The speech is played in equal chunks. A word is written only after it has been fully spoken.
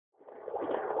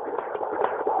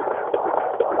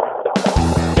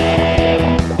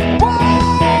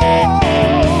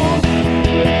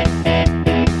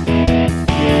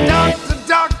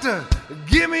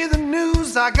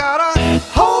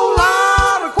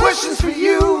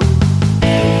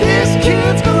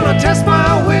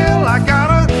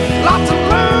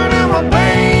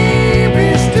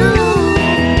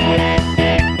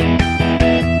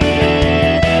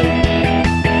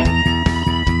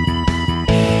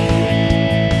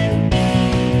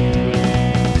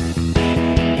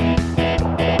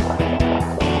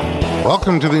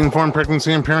Welcome to the Informed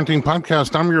Pregnancy and Parenting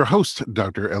Podcast. I'm your host,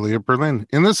 Dr. Elliot Berlin.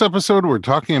 In this episode, we're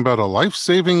talking about a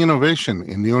life-saving innovation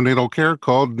in neonatal care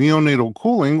called neonatal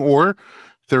cooling or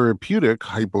therapeutic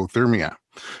hypothermia.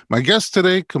 My guest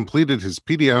today completed his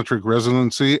pediatric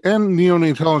residency and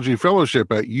neonatology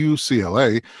fellowship at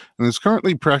UCLA and is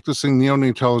currently practicing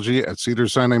neonatology at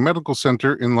Cedars-Sinai Medical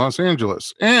Center in Los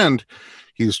Angeles. And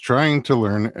he's trying to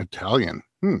learn Italian.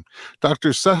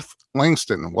 Dr. Seth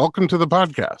Langston, welcome to the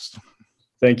podcast.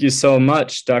 Thank you so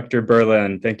much, Dr.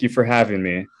 Berlin. Thank you for having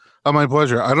me. Oh, my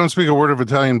pleasure. I don't speak a word of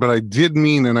Italian, but I did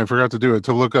mean, and I forgot to do it,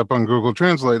 to look up on Google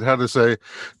Translate how to say,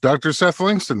 Dr. Seth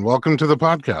Langston, welcome to the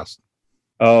podcast.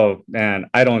 Oh, man,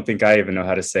 I don't think I even know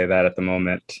how to say that at the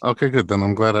moment. Okay, good. Then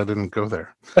I'm glad I didn't go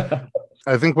there.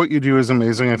 I think what you do is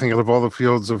amazing. I think out of all the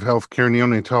fields of healthcare,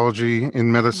 neonatology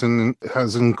in medicine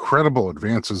has incredible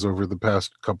advances over the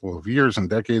past couple of years and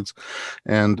decades,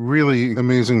 and really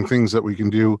amazing things that we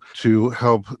can do to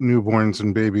help newborns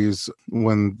and babies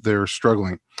when they're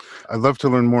struggling. I'd love to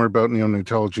learn more about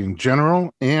neonatology in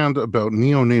general and about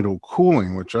neonatal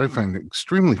cooling, which I find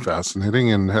extremely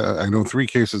fascinating. And I know 3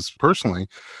 cases personally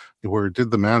where it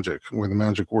did the magic, where the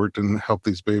magic worked and helped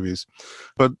these babies.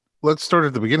 But let's start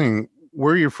at the beginning.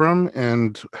 Where are you from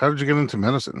and how did you get into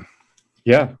medicine?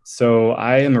 Yeah, so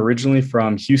I am originally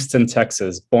from Houston,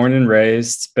 Texas, born and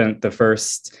raised, spent the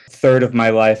first third of my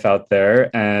life out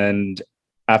there. And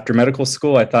after medical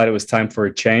school, I thought it was time for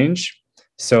a change.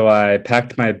 So I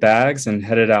packed my bags and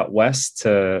headed out west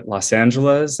to Los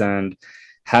Angeles and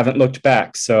haven't looked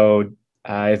back. So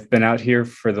I've been out here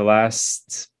for the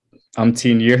last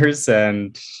umpteen years.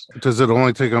 And does it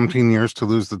only take umpteen years to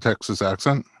lose the Texas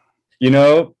accent? You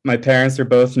know, my parents are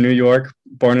both New York,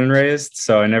 born and raised,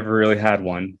 so I never really had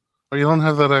one. Oh, you don't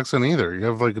have that accent either. You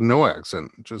have like no accent.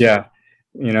 Yeah,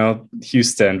 you know,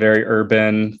 Houston, very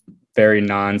urban, very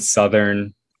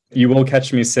non-Southern. You will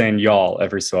catch me saying y'all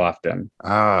every so often.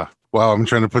 Ah, wow, I'm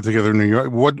trying to put together New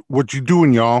York. What you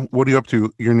doing, y'all? What are you up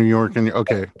to? You're New York and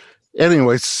okay.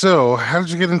 Anyway, so how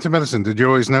did you get into medicine? Did you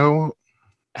always know?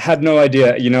 Had no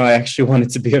idea. You know, I actually wanted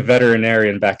to be a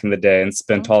veterinarian back in the day and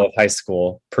spent all of high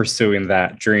school pursuing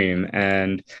that dream.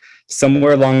 And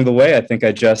somewhere along the way, I think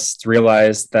I just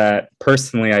realized that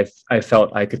personally, I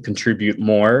felt I could contribute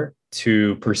more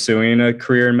to pursuing a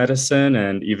career in medicine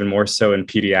and even more so in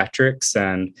pediatrics.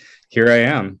 And here I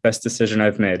am. Best decision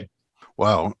I've made.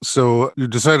 Wow. So you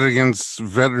decided against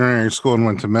veterinary school and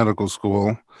went to medical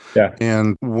school. Yeah.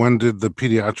 And when did the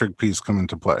pediatric piece come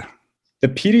into play? The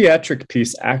pediatric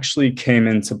piece actually came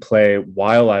into play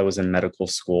while I was in medical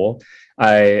school.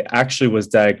 I actually was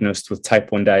diagnosed with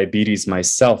type 1 diabetes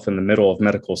myself in the middle of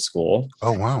medical school.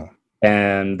 Oh, wow.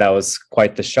 And that was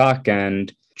quite the shock.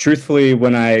 And truthfully,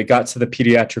 when I got to the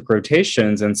pediatric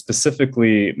rotations and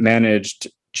specifically managed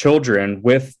children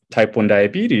with type 1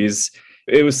 diabetes,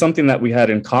 it was something that we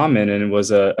had in common, and it was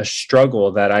a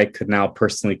struggle that I could now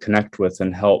personally connect with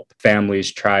and help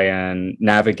families try and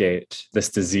navigate this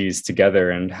disease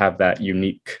together and have that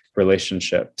unique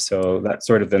relationship. So that's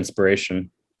sort of the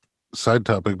inspiration. Side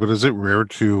topic, but is it rare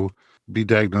to be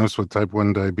diagnosed with type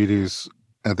 1 diabetes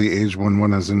at the age when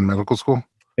one is in medical school?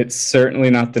 It's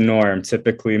certainly not the norm,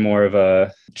 typically more of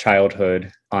a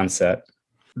childhood onset.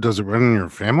 Does it run in your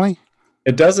family?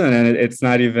 It doesn't, and it's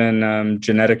not even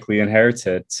genetically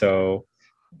inherited, so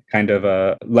kind of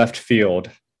a left field.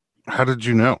 How did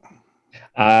you know?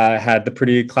 I had the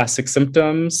pretty classic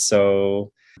symptoms,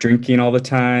 so drinking all the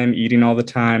time, eating all the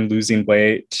time, losing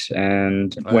weight,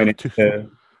 and I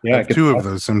have 2 of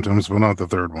those symptoms, but not the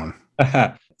third one.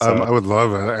 I would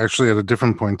love, actually, at a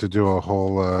different point, to do a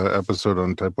whole episode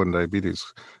on type 1 diabetes.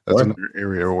 That's another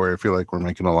area where I feel like we're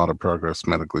making a lot of progress,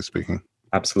 medically speaking.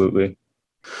 Absolutely.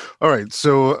 All right.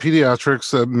 So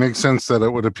pediatrics, makes sense that it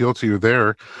would appeal to you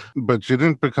there, but you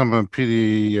didn't become a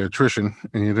pediatrician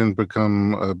and you didn't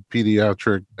become a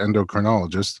pediatric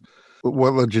endocrinologist.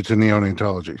 What led you to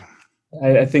neonatology?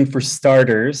 I think for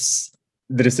starters,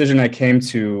 the decision I came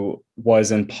to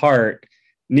was in part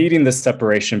needing the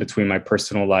separation between my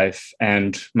personal life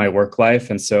and my work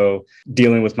life. And so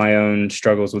dealing with my own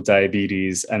struggles with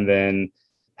diabetes and then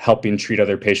helping treat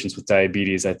other patients with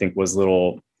diabetes, I think was a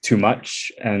little too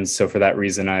much. And so for that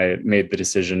reason, I made the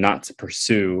decision not to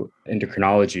pursue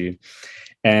endocrinology.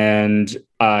 And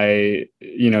I,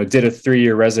 did a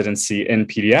 3-year residency in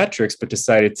pediatrics, but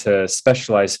decided to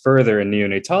specialize further in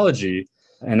neonatology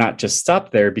and not just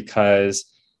stop there, because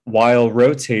while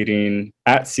rotating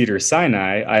at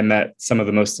Cedars-Sinai, I met some of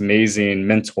the most amazing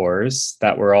mentors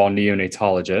that were all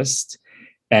neonatologists.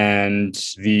 And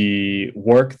the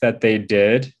work that they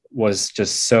did was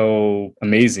just so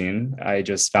amazing. I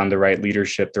just found the right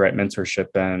leadership, the right mentorship,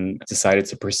 and decided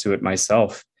to pursue it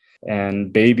myself.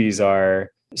 And babies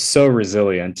are so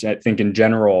resilient. I think in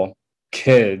general,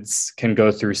 kids can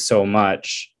go through so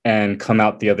much and come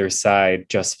out the other side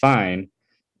just fine.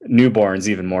 Newborns,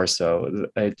 even more so.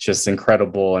 It's just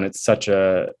incredible. And it's such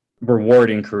a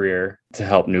rewarding career to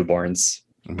help newborns.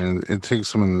 I mean, it takes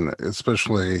someone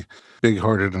especially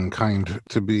big-hearted and kind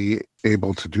to be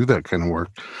able to do that kind of work.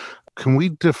 Can we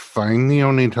define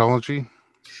neonatology?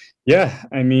 Yeah,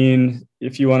 I mean,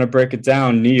 if you want to break it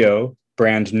down, neo,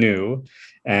 brand new,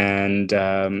 and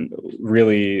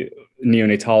really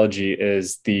neonatology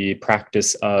is the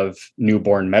practice of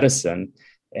newborn medicine.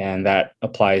 And that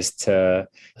applies to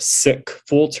sick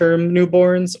full-term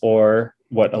newborns, or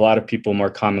what a lot of people more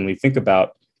commonly think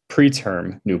about,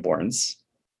 preterm newborns.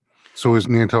 So is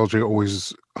neonatology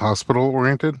always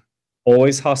hospital-oriented?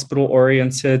 Always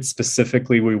hospital-oriented.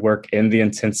 Specifically, we work in the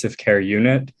intensive care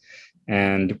unit,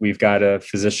 and we've got a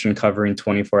physician covering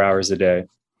 24 hours a day.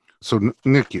 So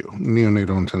NICU,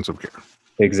 neonatal intensive care.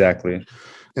 Exactly.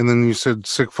 And then you said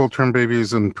sick full-term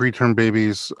babies and preterm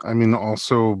babies. I mean,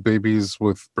 also babies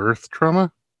with birth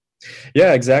trauma?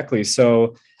 Yeah, exactly.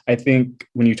 So I think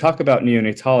when you talk about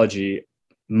neonatology,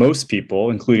 most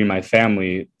people, including my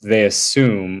family, they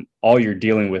assume all you're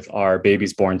dealing with are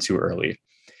babies born too early.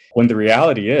 When the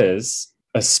reality is,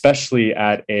 especially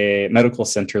at a medical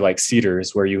center like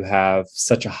Cedars, where you have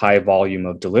such a high volume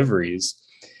of deliveries,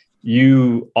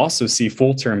 you also see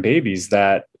full-term babies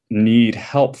that need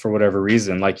help for whatever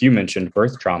reason, like you mentioned,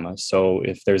 birth trauma. So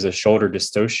if there's a shoulder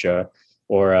dystocia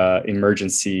or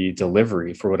emergency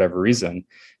delivery for whatever reason,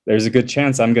 there's a good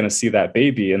chance I'm going to see that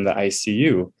baby in the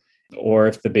ICU. Or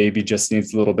if the baby just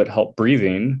needs a little bit help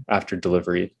breathing after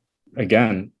delivery.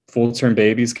 Again, full-term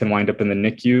babies can wind up in the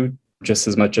NICU just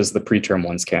as much as the preterm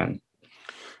ones can.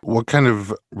 What kind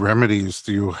of remedies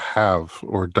do you have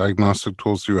or diagnostic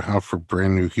tools do you have for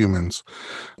brand new humans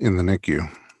in the NICU?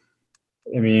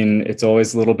 I mean, it's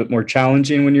always a little bit more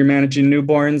challenging when you're managing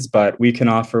newborns, but we can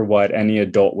offer what any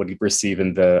adult would receive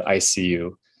in the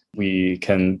ICU. We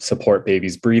can support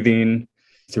babies' breathing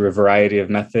through a variety of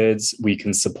methods. We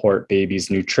can support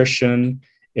babies' nutrition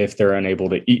if they're unable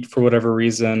to eat for whatever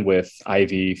reason with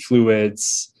IV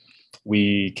fluids.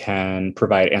 We can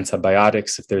provide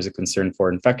antibiotics if there's a concern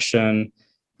for infection.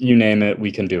 You name it,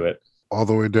 we can do it. All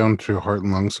the way down to heart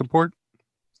and lung support?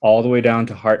 All the way down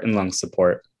to heart and lung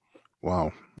support.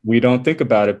 Wow. We don't think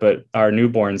about it, but our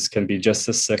newborns can be just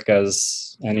as sick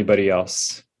as anybody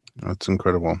else. That's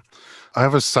incredible. I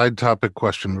have a side topic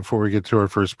question before we get to our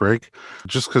first break,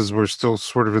 just because we're still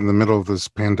sort of in the middle of this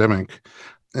pandemic,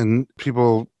 and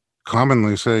people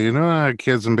commonly say,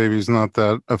 kids and babies not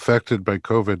that affected by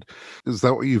COVID. Is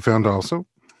that what you found also?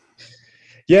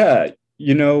 Yeah.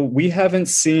 We haven't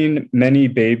seen many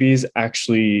babies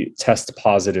actually test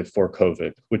positive for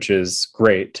COVID, which is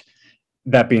great.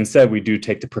 That being said, we do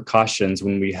take the precautions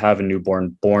when we have a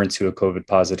newborn born to a COVID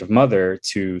positive mother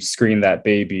to screen that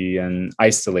baby and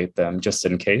isolate them just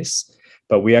in case.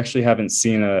 But we actually haven't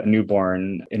seen a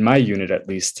newborn, in my unit at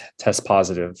least, test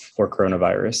positive for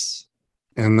coronavirus.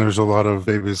 And there's a lot of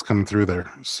babies coming through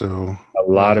there. So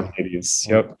a lot of babies.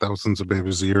 Yep. Thousands of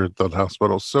babies a year at that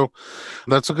hospital. So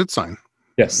that's a good sign.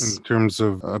 Yes. In terms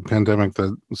of a pandemic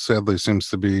that sadly seems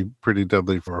to be pretty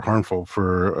deadly or harmful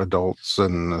for adults,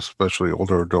 and especially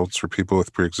older adults or people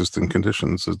with pre-existing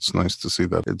conditions, it's nice to see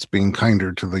that it's being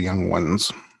kinder to the young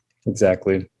ones.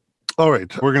 Exactly. All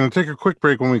right. We're going to take a quick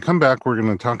break. When we come back, we're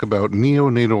going to talk about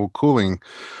neonatal cooling.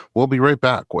 We'll be right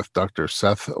back with Dr.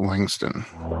 Seth Langston.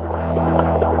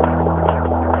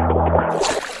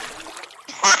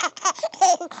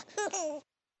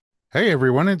 Hey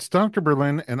everyone, it's Dr.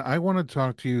 Berlin, and I want to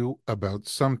talk to you about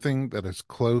something that is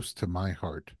close to my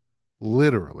heart.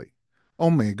 Literally.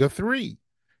 Omega-3.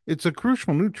 It's a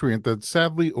crucial nutrient that's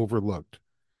sadly overlooked.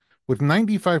 With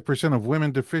 95% of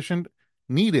women deficient,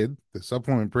 Needed, the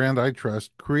supplement brand I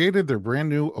trust, created their brand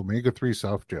new Omega-3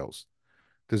 soft gels.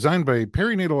 Designed by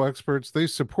perinatal experts, they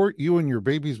support you and your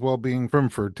baby's well-being from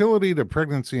fertility to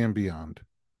pregnancy and beyond.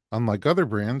 Unlike other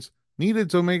brands,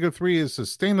 Needed's Omega-3 is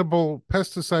sustainable,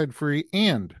 pesticide-free,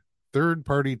 and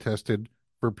third-party tested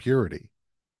for purity.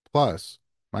 Plus,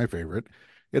 my favorite,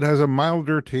 it has a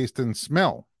milder taste and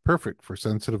smell, perfect for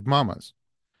sensitive mamas.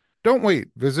 Don't wait.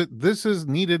 Visit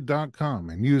thisisneeded.com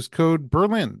and use code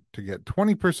BERLIN to get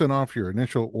 20% off your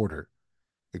initial order.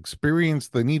 Experience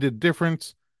the needed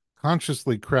difference,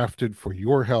 consciously crafted for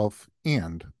your health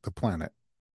and the planet.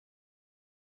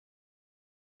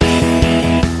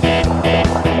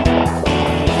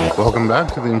 Welcome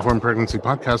back to the Informed Pregnancy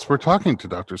Podcast. We're talking to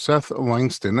Dr. Seth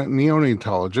Langston,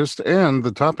 neonatologist, and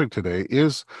the topic today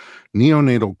is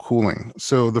neonatal cooling.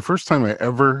 So the first time I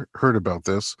ever heard about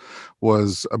this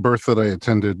was a birth that I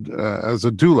attended as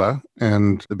a doula,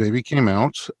 and the baby came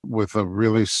out with a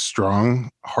really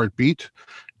strong heartbeat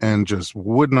and just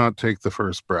would not take the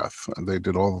first breath. They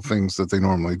did all the things that they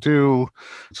normally do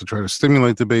to try to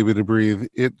stimulate the baby to breathe.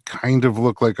 It kind of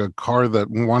looked like a car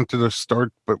that wanted to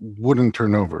start but wouldn't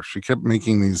turn over. She kept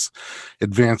making these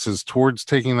advances towards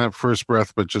taking that first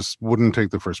breath, but just wouldn't take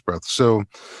the first breath. So,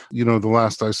 the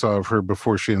last I saw of her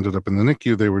before she ended up in the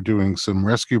NICU, they were doing some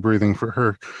rescue breathing for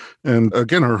her. And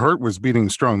again, her heart was beating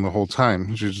strong the whole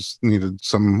time. She just needed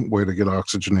some way to get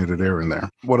oxygenated air in there.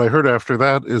 What I heard after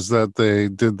that is that they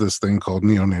did this thing called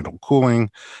neonatal cooling,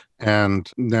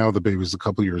 and now the baby's a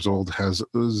couple years old, has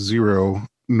zero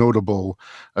notable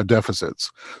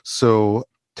deficits. So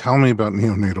tell me about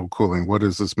neonatal cooling. What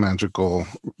is this magical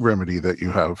remedy that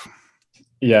you have?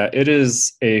 Yeah, it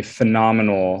is a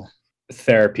phenomenal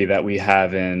therapy that we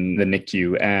have in the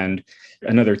NICU. And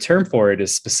another term for it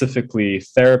is specifically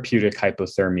therapeutic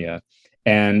hypothermia.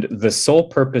 And the sole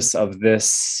purpose of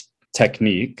this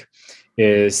technique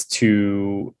is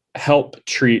to help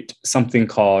treat something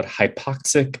called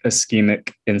hypoxic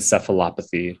ischemic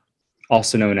encephalopathy,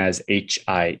 also known as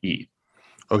HIE.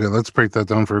 Okay, let's break that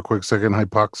down for a quick second.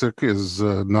 Hypoxic is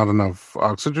not enough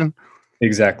oxygen?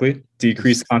 Exactly.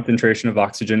 Decreased concentration of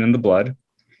oxygen in the blood.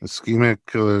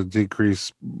 Ischemic,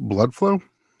 decreased blood flow?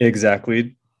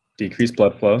 Exactly. Decreased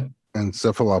blood flow.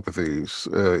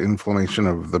 Encephalopathies, inflammation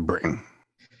of the brain.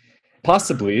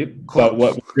 Possibly, but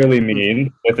what we really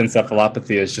mean with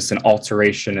encephalopathy is just an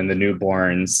alteration in the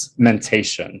newborn's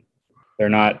mentation. They're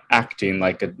not acting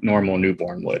like a normal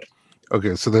newborn would.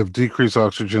 Okay, so they have decreased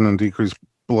oxygen and decreased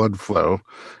blood flow,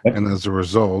 Yep. and as a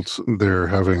result, they're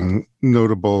having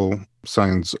notable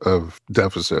signs of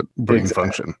deficit brain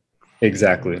function.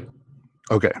 Exactly.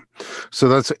 Okay, so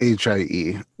that's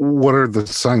HIE. What are the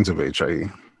signs of HIE?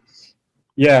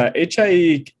 Yeah,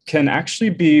 HIE can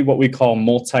actually be what we call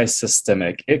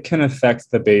multisystemic. It can affect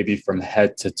the baby from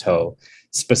head to toe.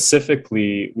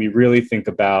 Specifically, we really think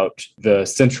about the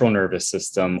central nervous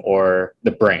system or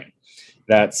the brain.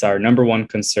 That's our number one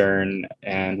concern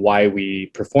and why we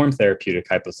perform therapeutic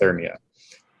hypothermia.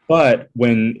 But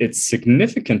when it's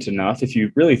significant enough, if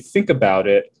you really think about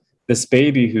it, this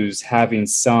baby who's having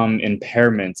some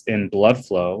impairment in blood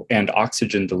flow and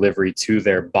oxygen delivery to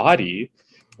their body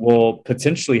will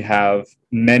potentially have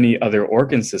many other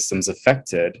organ systems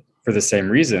affected for the same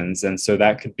reasons. And so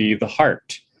that could be the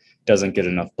heart doesn't get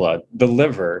enough blood, the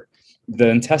liver, the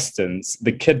intestines,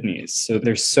 the kidneys. So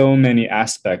there's so many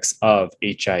aspects of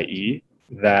HIE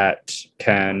that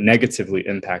can negatively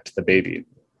impact the baby.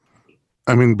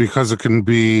 I mean, because it can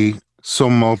be so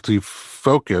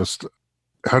multi-focused,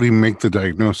 how do you make the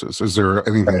diagnosis? Is there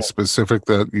anything specific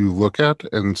that you look at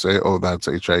and say, oh, that's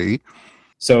HIE?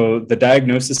 So the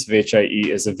diagnosis of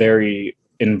HIE is a very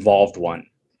involved one.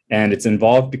 And it's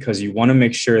involved because you want to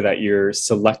make sure that you're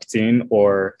selecting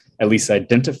or at least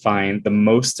identifying the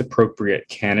most appropriate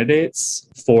candidates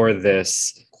for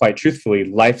this, quite truthfully,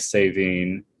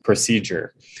 life-saving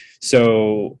procedure.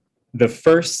 So the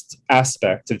first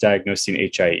aspect of diagnosing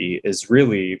HIE is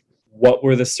really what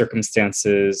were the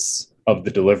circumstances of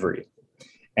the delivery?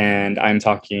 And I'm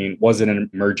talking, was it an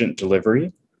emergent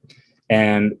delivery?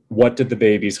 And what did the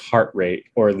baby's heart rate,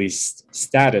 or at least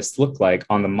status, look like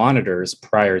on the monitors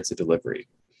prior to delivery?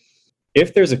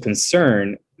 If there's a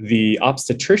concern, the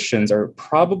obstetricians are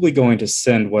probably going to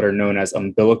send what are known as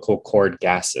umbilical cord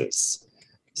gases.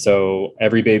 So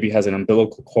every baby has an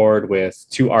umbilical cord with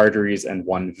 2 arteries and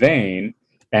 1 vein,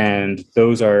 and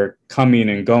those are coming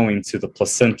and going to the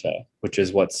placenta, which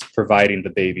is what's providing the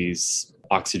baby's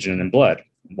oxygen and blood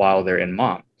while they're in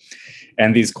mom.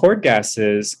 And these cord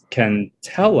gases can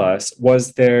tell us,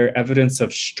 was there evidence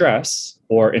of stress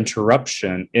or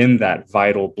interruption in that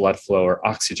vital blood flow or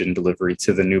oxygen delivery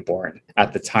to the newborn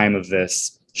at the time of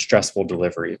this stressful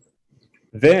delivery?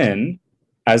 Then,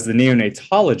 as the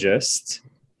neonatologist,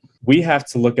 we have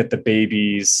to look at the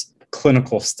baby's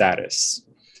clinical status.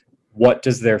 What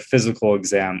does their physical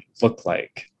exam look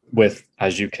like? With,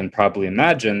 as you can probably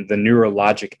imagine, the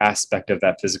neurologic aspect of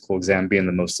that physical exam being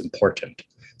the most important.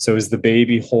 So is the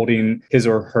baby holding his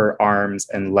or her arms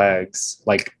and legs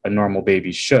like a normal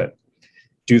baby should?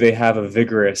 Do they have a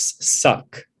vigorous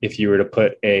suck if you were to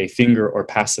put a finger or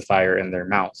pacifier in their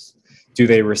mouth? Do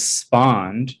they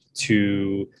respond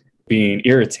to being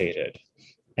irritated?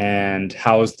 And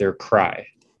how is their cry?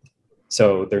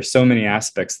 So there's so many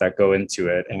aspects that go into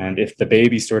it. And if the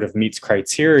baby sort of meets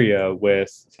criteria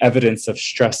with evidence of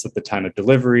stress at the time of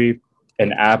delivery,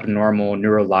 an abnormal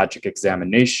neurologic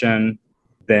examination,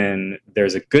 then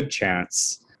there's a good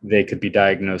chance they could be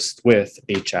diagnosed with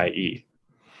HIE.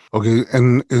 Okay,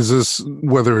 and is this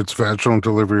whether it's vaginal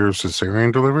delivery or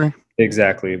cesarean delivery?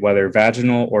 Exactly. Whether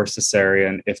vaginal or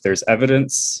cesarean, if there's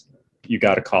evidence, you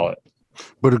got to call it.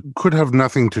 But it could have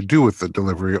nothing to do with the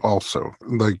delivery also.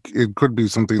 Like it could be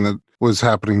something that was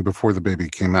happening before the baby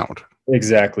came out.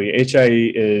 Exactly.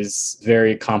 HIE is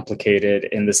very complicated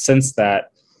in the sense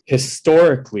that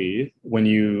historically, when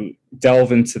you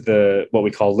delve into what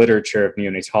we call literature of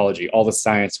neonatology, all the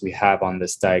science we have on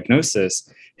this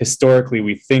diagnosis, historically,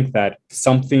 we think that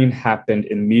something happened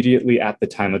immediately at the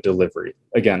time of delivery,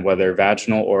 again, whether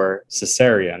vaginal or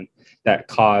cesarean, that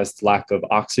caused lack of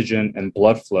oxygen and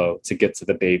blood flow to get to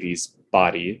the baby's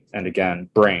body, and again,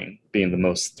 brain being the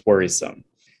most worrisome.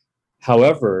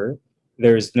 However,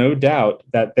 there's no doubt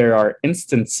that there are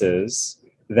instances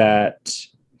that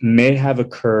may have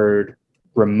occurred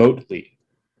remotely,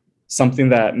 something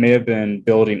that may have been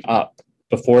building up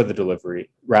before the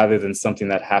delivery rather than something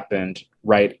that happened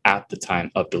right at the time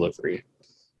of delivery.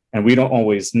 And we don't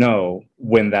always know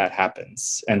when that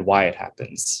happens and why it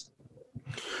happens.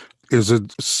 Is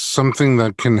it something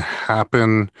that can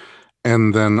happen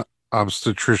and then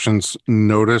obstetricians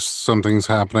notice something's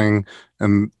happening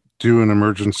and do an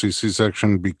emergency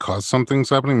C-section because something's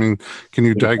happening? I mean, can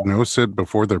you diagnose it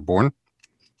before they're born?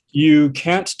 You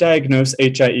can't diagnose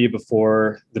HIE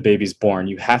before the baby's born.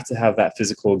 You have to have that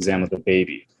physical exam of the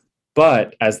baby.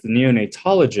 But as the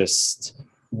neonatologist,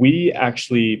 we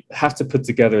actually have to put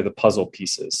together the puzzle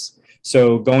pieces.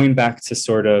 So going back to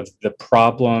sort of the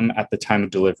problem at the time of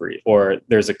delivery, or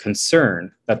there's a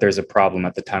concern that there's a problem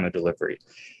at the time of delivery,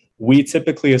 we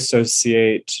typically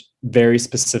associate very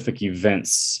specific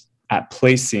events at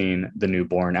placing the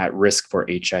newborn at risk for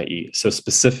HIE. So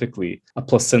specifically, a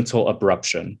placental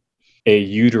abruption, a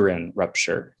uterine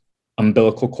rupture,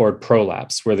 umbilical cord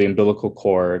prolapse, where the umbilical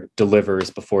cord delivers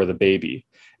before the baby.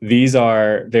 These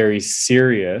are very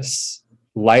serious,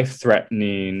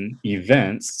 life-threatening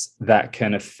events that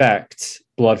can affect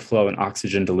blood flow and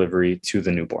oxygen delivery to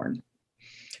the newborn.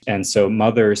 And so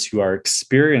mothers who are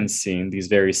experiencing these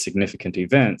very significant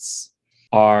events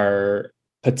are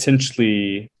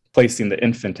potentially placing the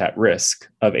infant at risk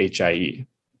of HIE.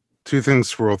 Two things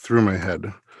swirl through my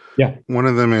head. Yeah. One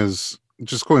of them is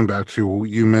just going back to,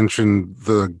 you mentioned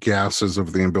the gases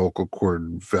of the umbilical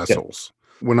cord vessels.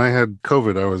 When I had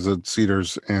COVID, I was at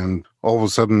Cedars, and all of a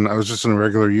sudden, I was just in a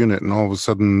regular unit, and all of a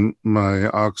sudden, my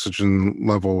oxygen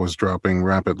level was dropping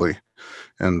rapidly,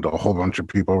 and a whole bunch of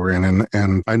people ran in.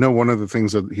 And I know one of the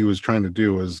things that he was trying to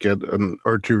do was get an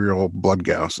arterial blood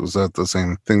gas. Is that the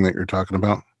same thing that you're talking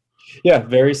about? Yeah,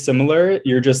 very similar.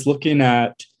 You're just looking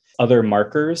at other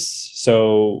markers.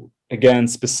 So again,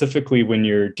 specifically when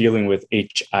you're dealing with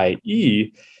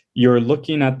HIE, you're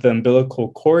looking at the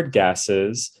umbilical cord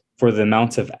gases for the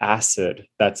amount of acid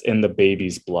that's in the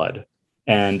baby's blood.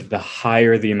 And the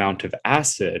higher the amount of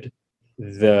acid,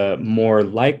 the more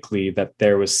likely that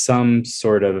there was some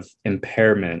sort of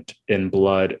impairment in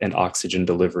blood and oxygen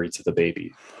delivery to the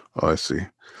baby. Oh, I see.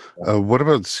 What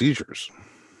about seizures?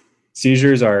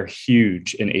 Seizures are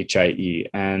huge in HIE,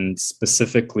 and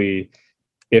specifically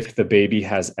if the baby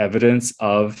has evidence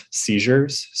of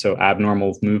seizures, so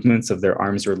abnormal movements of their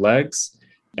arms or legs,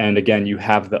 and again, you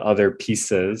have the other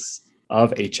pieces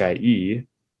of HIE,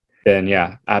 then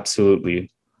yeah,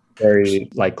 absolutely, very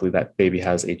likely that baby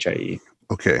has HIE.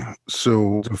 Okay,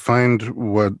 so to find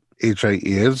what HIE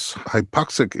is,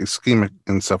 hypoxic ischemic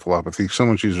encephalopathy, so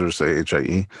much easier to say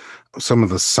HIE, some of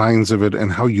the signs of it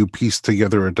and how you piece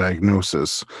together a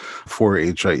diagnosis for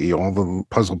HIE, all the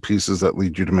puzzle pieces that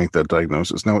lead you to make that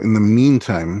diagnosis. Now, in the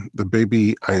meantime, the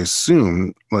baby, I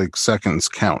assume, like seconds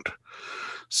count.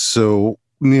 So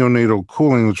neonatal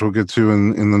cooling, which we'll get to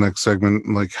in the next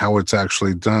segment, like how it's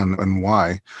actually done and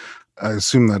why, I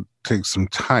assume that takes some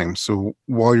time. So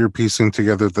while you're piecing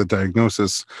together the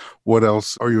diagnosis, what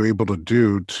else are you able to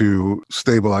do to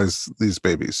stabilize these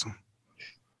babies?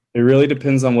 It really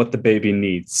depends on what the baby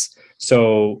needs.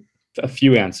 So a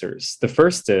few answers. The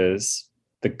first is,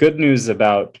 the good news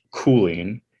about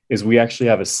cooling is we actually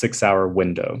have a 6-hour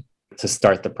window to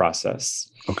start the process.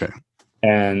 Okay.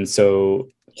 And so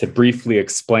to briefly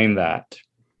explain that,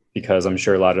 because I'm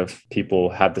sure a lot of people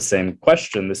have the same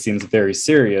question, this seems very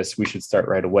serious, we should start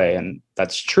right away. And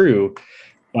that's true,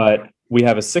 but we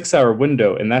have a 6-hour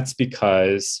window, and that's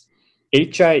because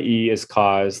HIE is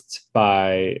caused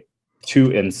by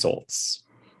two insults.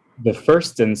 The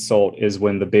first insult is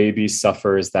when the baby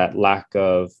suffers that lack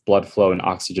of blood flow and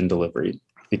oxygen delivery,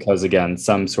 because again,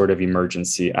 some sort of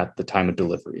emergency at the time of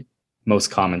delivery,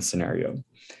 most common scenario.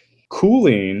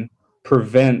 Cooling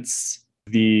prevents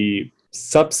the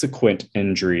subsequent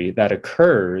injury that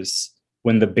occurs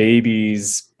when the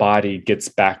baby's body gets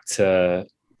back to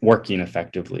working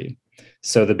effectively.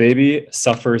 So the baby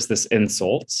suffers this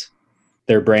insult,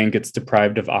 their brain gets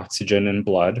deprived of oxygen and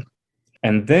blood,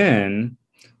 and then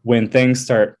when things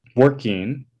start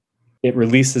working, it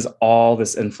releases all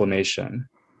this inflammation.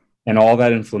 And all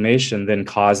that inflammation then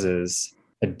causes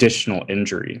additional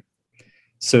injury.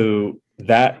 So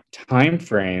that time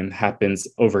frame happens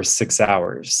over 6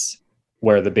 hours,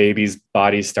 where the baby's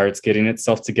body starts getting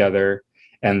itself together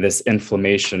and this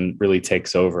inflammation really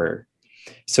takes over.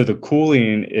 So the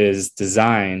cooling is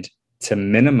designed to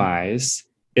minimize,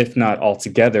 if not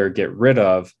altogether, get rid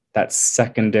of that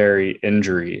secondary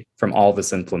injury from all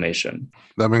this inflammation.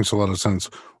 That makes a lot of sense.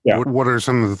 Yeah. What are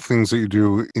some of the things that you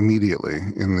do immediately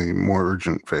in the more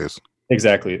urgent phase?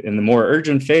 Exactly. In the more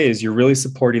urgent phase, you're really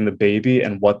supporting the baby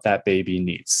and what that baby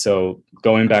needs. So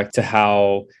going back to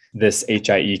how this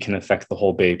HIE can affect the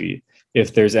whole baby.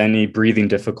 If there's any breathing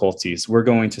difficulties, we're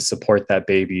going to support that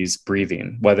baby's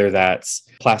breathing, whether that's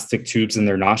plastic tubes in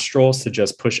their nostrils to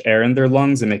just push air in their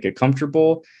lungs and make it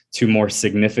comfortable, to more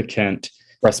significant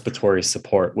respiratory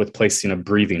support with placing a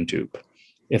breathing tube.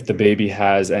 If the baby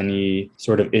has any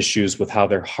sort of issues with how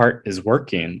their heart is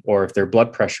working, or if their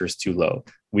blood pressure is too low,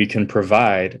 we can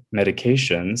provide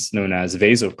medications known as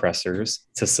vasopressors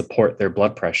to support their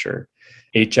blood pressure.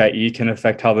 HIE can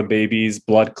affect how the baby's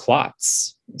blood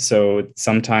clots. So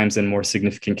sometimes in more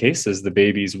significant cases, the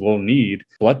babies will need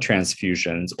blood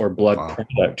transfusions or blood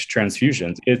product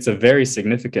transfusions. It's a very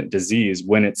significant disease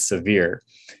when it's severe.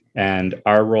 And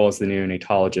our role as the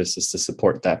neonatologist is to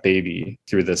support that baby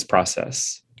through this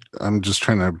process. I'm just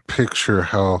trying to picture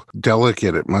how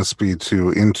delicate it must be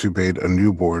to intubate a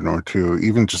newborn, or to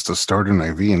even just to start an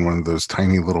IV in one of those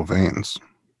tiny little veins.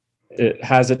 It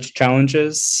has its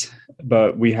challenges,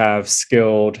 but we have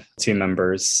skilled team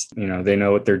members. They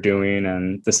know what they're doing,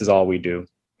 and this is all we do.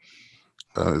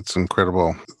 It's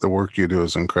incredible. The work you do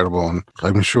is incredible. And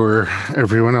I'm sure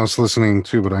everyone else listening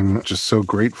too, but I'm just so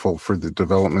grateful for the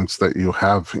developments that you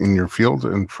have in your field,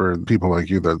 and for people like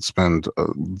you that spend a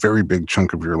very big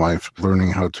chunk of your life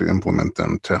learning how to implement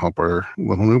them to help our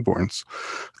little newborns.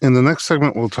 In the next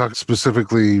segment, we'll talk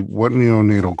specifically what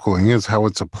neonatal cooling is, how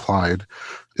it's applied.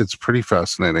 It's pretty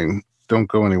fascinating. Don't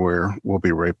go anywhere. We'll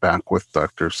be right back with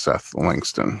Dr. Seth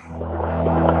Langston.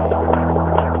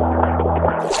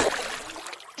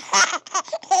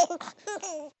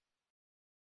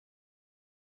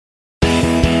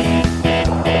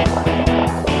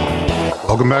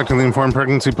 Welcome back to the Informed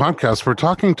Pregnancy Podcast. We're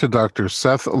talking to Dr.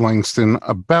 Seth Langston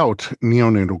about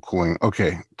neonatal cooling.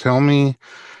 Okay, tell me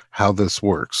how this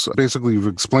works. Basically, you've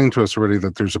explained to us already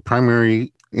that there's a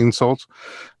primary insult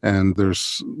and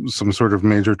there's some sort of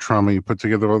major trauma. You put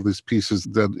together all these pieces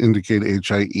that indicate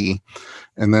HIE,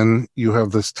 and then you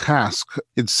have this task.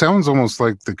 It sounds almost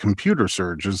like the computer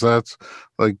surge. Is that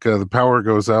like the power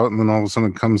goes out and then all of a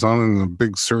sudden it comes on and a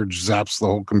big surge zaps the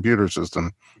whole computer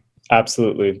system?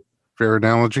 Absolutely. Fair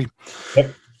analogy?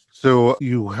 Yep. So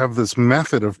you have this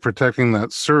method of protecting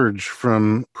that surge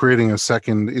from creating a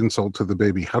second insult to the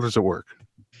baby. How does it work?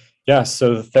 Yeah,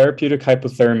 so the therapeutic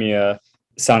hypothermia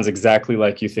sounds exactly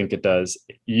like you think it does.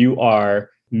 You are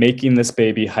making this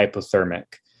baby hypothermic.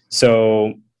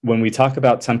 So when we talk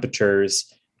about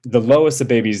temperatures, the lowest a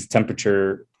baby's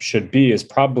temperature should be is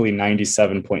probably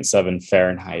 97.7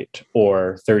 Fahrenheit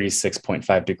or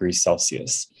 36.5 degrees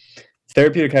Celsius.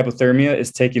 Therapeutic hypothermia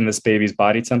is taking this baby's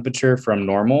body temperature from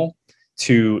normal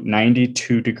to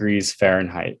 92 degrees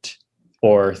Fahrenheit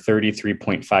or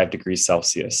 33.5 degrees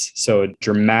Celsius. So a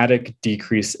dramatic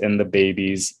decrease in the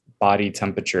baby's body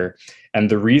temperature. And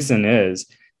the reason is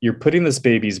you're putting this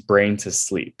baby's brain to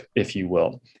sleep, if you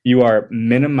will. You are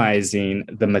minimizing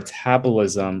the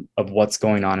metabolism of what's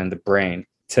going on in the brain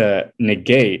to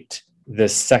negate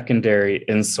this secondary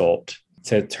insult,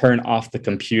 to turn off the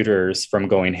computers from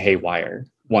going haywire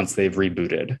once they've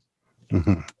rebooted.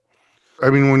 Mm-hmm. I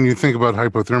mean, when you think about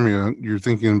hypothermia, you're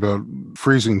thinking about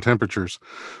freezing temperatures,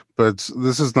 but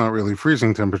this is not really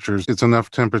freezing temperatures. It's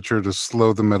enough temperature to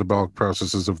slow the metabolic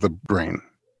processes of the brain.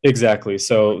 Exactly.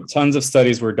 So tons of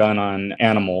studies were done on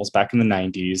animals back in the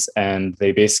 90s, and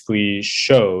they basically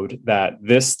showed that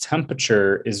this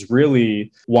temperature is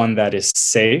really one that is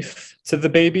safe to the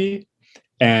baby,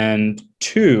 and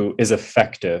two, is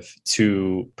effective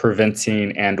to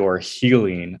preventing and or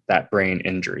healing that brain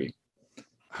injury.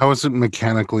 How is it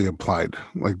mechanically applied?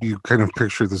 Like you kind of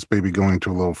picture this baby going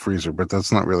to a little freezer, but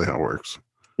that's not really how it works.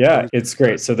 Yeah, it's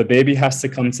great. So the baby has to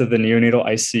come to the neonatal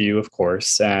ICU, of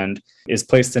course, and is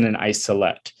placed in an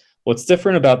isolette. What's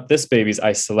different about this baby's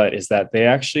isolette is that they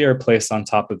actually are placed on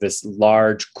top of this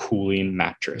large cooling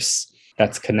mattress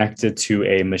that's connected to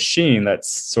a machine that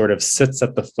sort of sits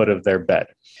at the foot of their bed.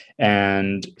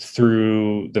 And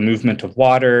through the movement of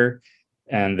water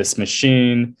and this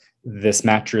machine, this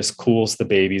mattress cools the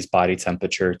baby's body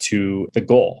temperature to the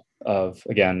goal of,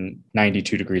 again,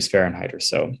 92 degrees Fahrenheit or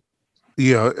so.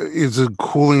 Yeah. Is it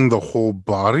cooling the whole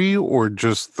body or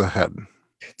just the head?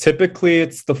 Typically,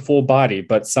 it's the full body,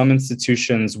 but some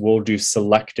institutions will do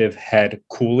selective head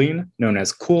cooling, known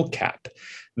as cool cap.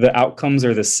 The outcomes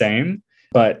are the same,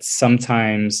 but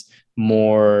sometimes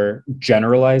more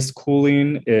generalized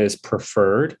cooling is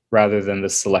preferred rather than the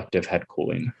selective head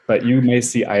cooling. But you may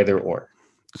see either or.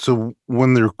 So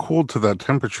when they're cooled to that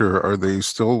temperature, are they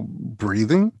still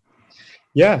breathing?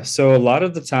 Yeah, so a lot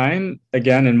of the time,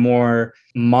 again, in more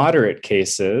moderate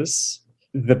cases,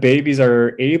 the babies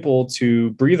are able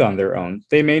to breathe on their own.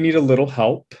 They may need a little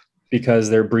help because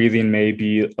their breathing may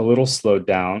be a little slowed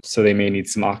down, so they may need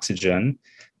some oxygen.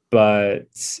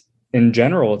 But in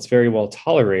general, it's very well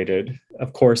tolerated.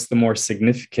 Of course, the more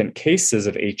significant cases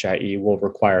of HIE will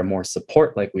require more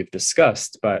support, like we've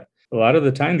discussed. But a lot of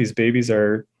the time, these babies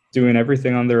are doing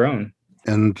everything on their own.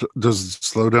 And does it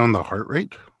slow down the heart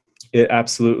rate? It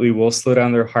absolutely will slow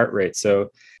down their heart rate.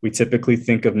 So we typically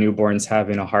think of newborns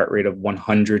having a heart rate of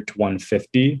 100 to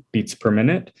 150 beats per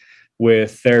minute.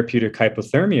 With therapeutic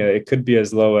hypothermia, it could be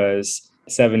as low as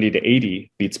 70 to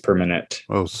 80 beats per minute.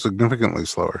 Oh, significantly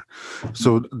slower.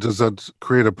 So does that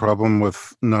create a problem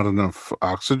with not enough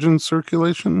oxygen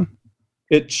circulation?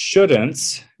 It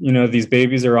shouldn't. These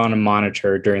babies are on a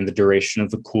monitor during the duration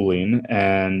of the cooling,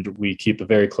 and we keep a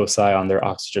very close eye on their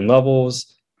oxygen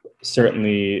levels,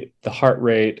 certainly the heart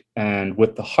rate, and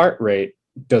with the heart rate,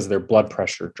 does their blood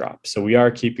pressure drop? So we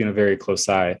are keeping a very close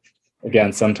eye.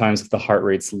 Again, sometimes if the heart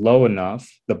rate's low enough,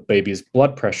 the baby's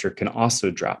blood pressure can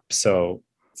also drop. So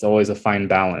it's always a fine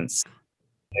balance.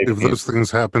 If those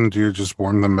things happen, do you just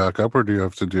warm them back up, or do you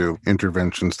have to do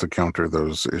interventions to counter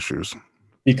those issues?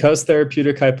 Because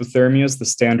therapeutic hypothermia is the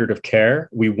standard of care,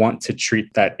 we want to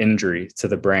treat that injury to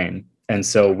the brain. And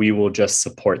so we will just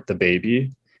support the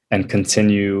baby and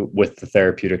continue with the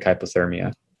therapeutic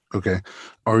hypothermia. Okay.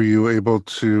 Are you able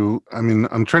to,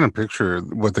 I'm trying to picture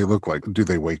what they look like. Do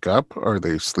they wake up? Are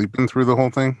they sleeping through the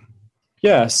whole thing?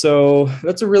 Yeah, so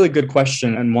that's a really good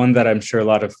question, and one that I'm sure a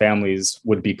lot of families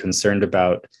would be concerned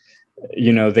about.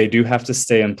 They do have to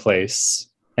stay in place,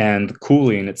 and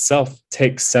cooling itself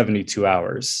takes 72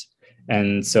 hours.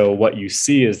 And so what you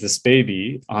see is this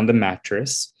baby on the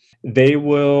mattress. They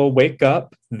will wake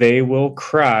up, they will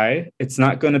cry. It's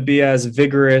not going to be as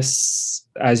vigorous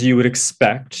as you would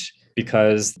expect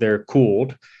because they're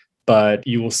cooled, but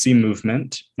you will see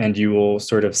movement and you will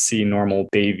sort of see normal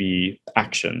baby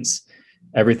actions.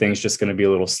 Everything's just going to be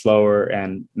a little slower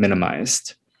and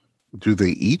minimized. Do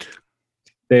they eat?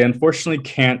 They unfortunately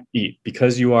can't eat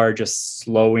because you are just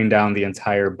slowing down the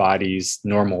entire body's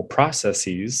normal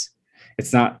processes.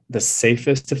 It's not the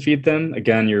safest to feed them.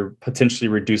 Again, you're potentially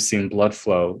reducing blood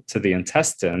flow to the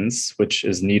intestines, which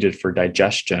is needed for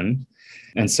digestion.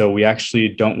 And so we actually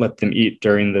don't let them eat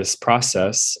during this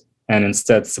process and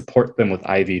instead support them with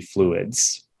IV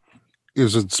fluids.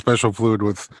 Is it special fluid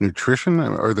with nutrition?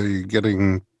 Are they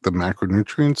getting the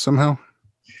macronutrients somehow?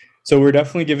 So we're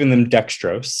definitely giving them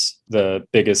dextrose, the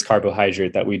biggest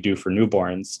carbohydrate that we do for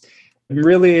newborns. And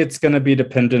really, it's going to be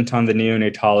dependent on the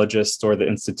neonatologist or the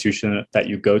institution that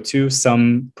you go to.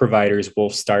 Some providers will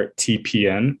start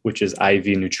TPN, which is IV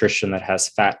nutrition that has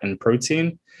fat and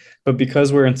protein. But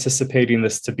because we're anticipating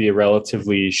this to be a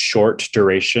relatively short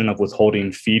duration of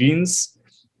withholding feedings,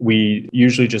 we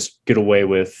usually just get away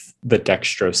with the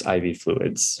dextrose IV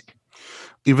fluids.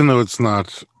 Even though it's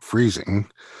not freezing,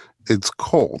 it's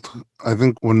cold. I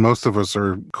think when most of us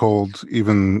are cold,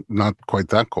 even not quite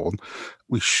that cold,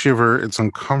 we shiver. It's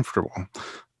uncomfortable.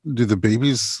 Do the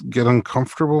babies get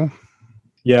uncomfortable?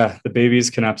 Yeah, the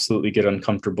babies can absolutely get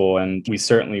uncomfortable, and we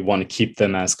certainly want to keep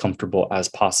them as comfortable as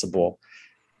possible.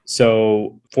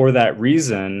 So for that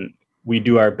reason, we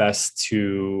do our best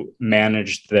to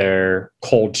manage their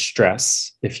cold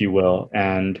stress, if you will.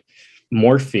 And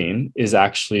morphine is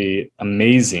actually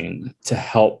amazing to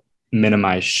help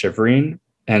minimize shivering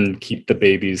and keep the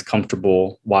babies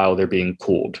comfortable while they're being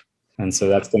cooled. And so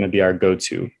that's going to be our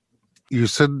go-to. You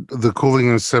said the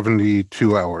cooling is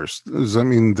 72 hours. Does that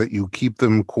mean that you keep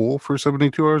them cool for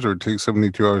 72 hours, or it takes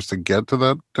 72 hours to get to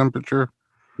that temperature?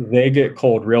 They get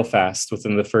cold real fast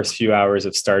within the first few hours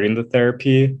of starting the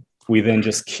therapy. We then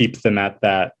just keep them at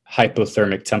that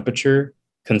hypothermic temperature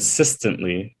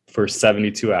consistently for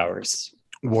 72 hours.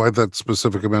 Why that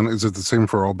specific amount? Is it the same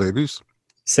for all babies?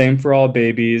 Same for all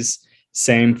babies,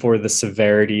 same for the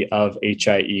severity of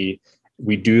HIE.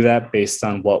 We do that based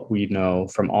on what we know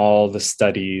from all the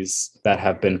studies that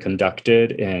have been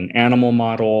conducted in animal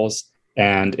models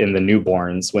and in the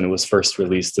newborns when it was first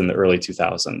released in the early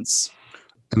 2000s.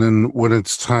 And then when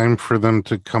it's time for them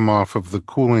to come off of the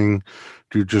cooling,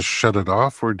 do you just shut it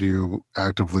off or do you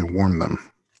actively warm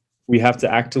them? We have to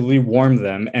actively warm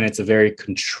them, and it's a very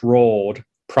controlled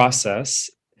process.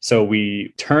 So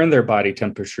we turn their body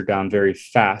temperature down very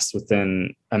fast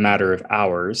within a matter of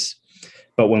hours.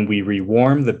 But when we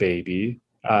rewarm the baby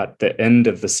at the end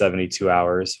of the 72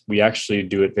 hours, we actually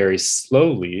do it very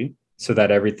slowly so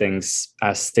that everything's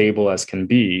as stable as can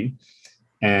be.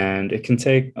 And it can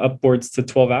take upwards to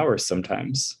 12 hours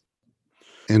sometimes.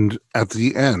 And at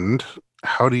the end,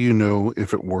 how do you know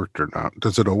if it worked or not?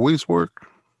 Does it always work?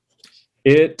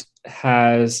 It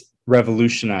has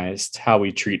revolutionized how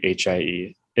we treat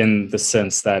HIE in the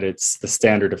sense that it's the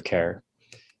standard of care.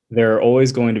 There are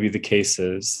always going to be the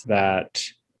cases that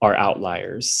are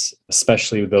outliers,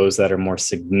 especially those that are more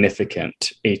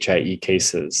significant HIE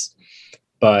cases.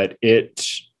 But it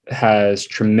has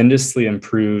tremendously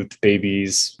improved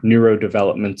babies'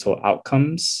 neurodevelopmental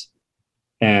outcomes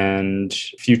and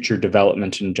future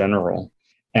development in general.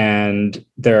 And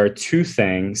there are two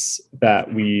things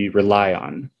that we rely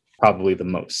on probably the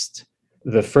most.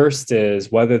 The first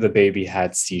is whether the baby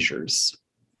had seizures.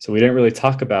 So we didn't really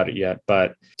talk about it yet,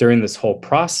 but during this whole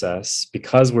process,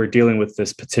 because we're dealing with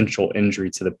this potential injury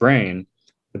to the brain,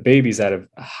 the baby's at a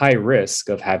high risk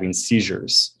of having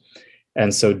seizures.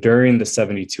 And so during the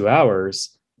 72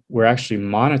 hours, we're actually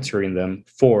monitoring them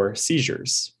for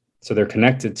seizures. So they're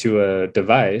connected to a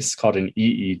device called an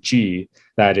EEG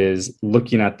that is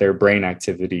looking at their brain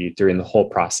activity during the whole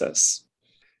process.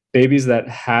 Babies that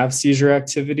have seizure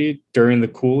activity during the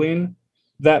cooling,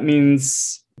 that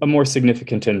means a more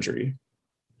significant injury.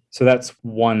 So that's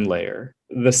one layer.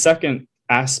 The second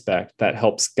aspect that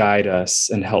helps guide us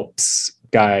and helps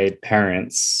guide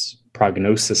parents'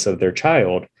 prognosis of their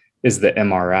child is the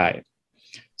MRI.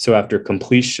 So after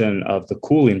completion of the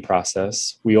cooling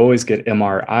process, we always get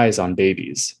MRIs on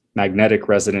babies, magnetic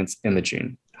resonance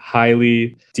imaging,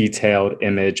 highly detailed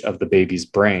image of the baby's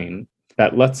brain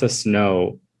that lets us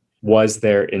know, was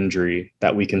there injury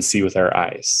that we can see with our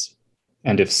eyes?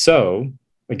 And if so,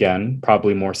 again,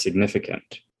 probably more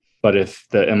significant. But if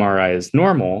the MRI is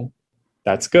normal,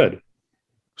 that's good.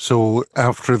 So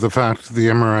after the fact, the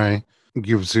MRI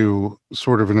gives you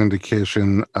sort of an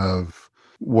indication of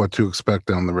what to expect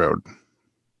down the road.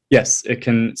 Yes, it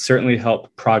can certainly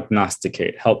help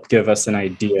prognosticate, help give us an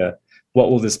idea, what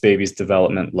will this baby's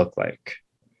development look like?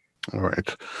 All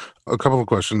right. A couple of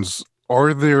questions.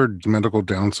 Are there medical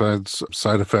downsides,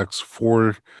 side effects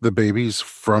for the babies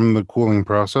from the cooling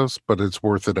process, but it's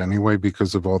worth it anyway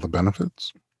because of all the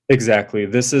benefits? Exactly.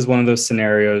 This is one of those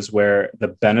scenarios where the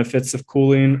benefits of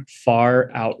cooling far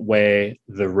outweigh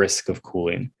the risk of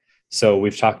cooling. So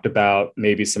we've talked about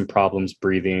maybe some problems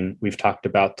breathing. We've talked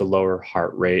about the lower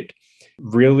heart rate.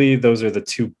 Really, those are the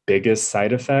two biggest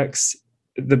side effects.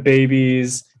 The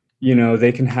babies,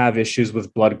 they can have issues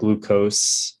with blood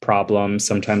glucose problems.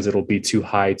 Sometimes it'll be too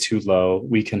high, too low.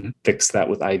 We can fix that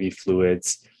with IV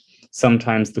fluids.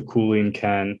 Sometimes the cooling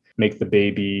can make the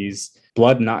baby's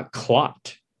blood not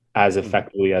clot as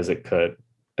effectively as it could.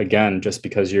 Again, just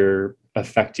because you're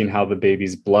affecting how the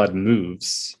baby's blood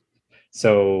moves.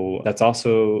 So that's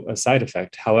also a side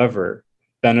effect. However,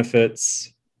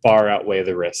 benefits far outweigh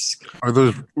the risk. Are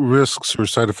those risks or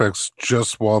side effects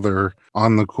just while they're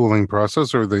on the cooling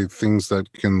process, or are they things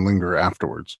that can linger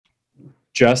afterwards?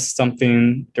 Just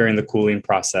something during the cooling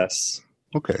process.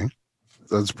 Okay,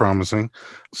 that's promising.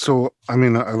 So, I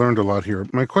learned a lot here.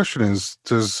 My question is,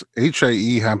 does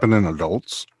HIE happen in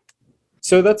adults?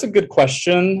 So that's a good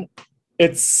question.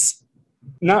 It's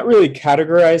not really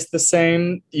categorized the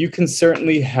same. You can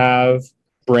certainly have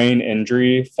brain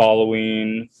injury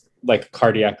following like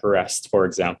cardiac arrest, for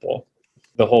example.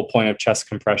 The whole point of chest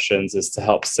compressions is to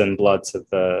help send blood to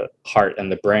the heart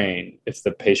and the brain if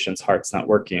the patient's heart's not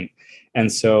working.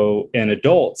 And so in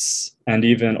adults and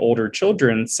even older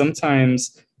children,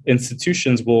 sometimes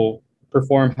institutions will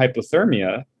perform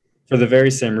hypothermia for the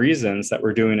very same reasons that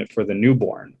we're doing it for the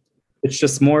newborn. It's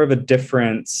just more of a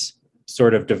different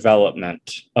sort of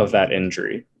development of that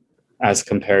injury as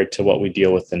compared to what we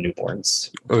deal with in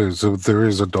newborns. Okay, so there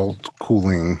is adult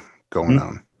cooling going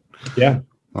on. Yeah.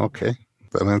 Okay,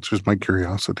 that answers my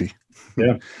curiosity.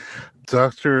 Yeah.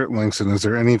 Dr. Langston, is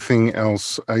there anything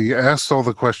else? I asked all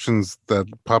the questions that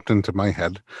popped into my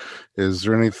head. Is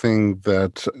there anything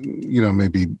that,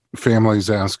 maybe families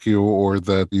ask you or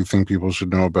that you think people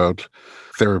should know about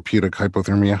therapeutic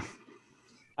hypothermia?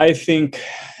 I think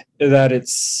that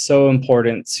it's so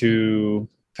important to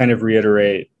kind of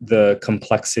reiterate the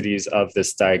complexities of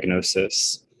this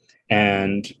diagnosis.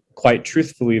 And quite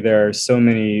truthfully, there are so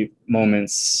many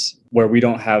moments where we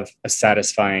don't have a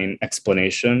satisfying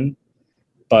explanation.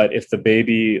 But if the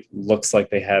baby looks like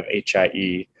they have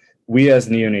HIE, we as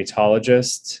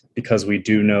neonatologists, because we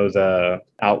do know the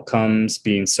outcomes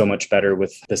being so much better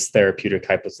with this therapeutic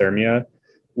hypothermia,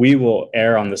 we will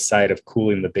err on the side of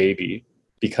cooling the baby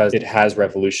because it has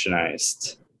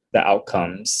revolutionized the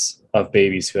outcomes of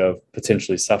babies who have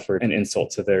potentially suffered an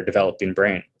insult to their developing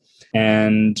brain.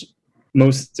 And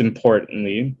most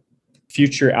importantly,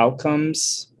 future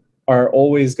outcomes are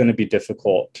always going to be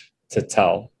difficult to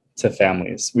tell to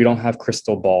families. We don't have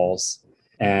crystal balls,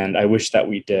 and I wish that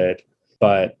we did,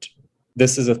 but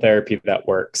this is a therapy that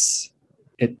works.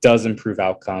 It does improve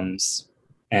outcomes,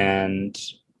 and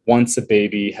once a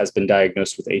baby has been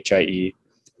diagnosed with HIE,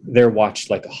 they're watched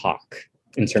like a hawk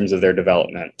in terms of their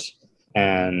development,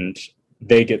 and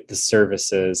they get the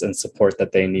services and support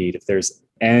that they need if there's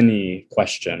any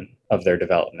question of their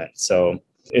development. So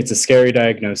it's a scary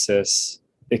diagnosis.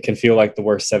 It can feel like the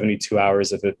worst 72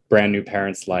 hours of a brand new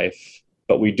parent's life,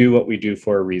 but we do what we do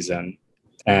for a reason.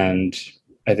 And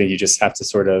I think you just have to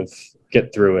sort of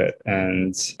get through it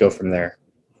and go from there.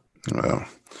 Well,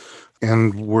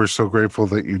 and we're so grateful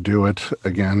that you do it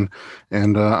again.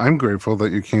 And I'm grateful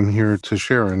that you came here to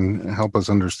share and help us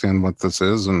understand what this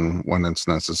is and when it's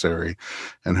necessary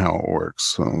and how it works.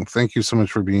 So thank you so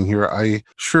much for being here. I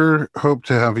sure hope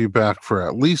to have you back for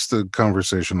at least a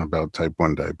conversation about type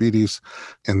 1 diabetes.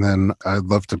 And then I'd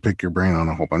love to pick your brain on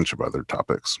a whole bunch of other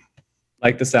topics.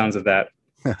 Like the sounds of that.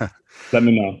 Let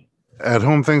me know. At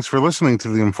home, thanks for listening to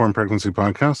the Informed Pregnancy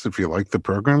Podcast. If you like the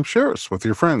program, share us with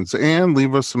your friends and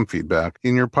leave us some feedback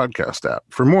in your podcast app.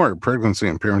 For more pregnancy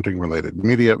and parenting related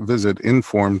media, visit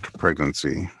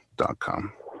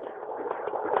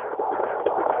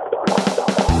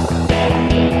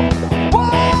informedpregnancy.com.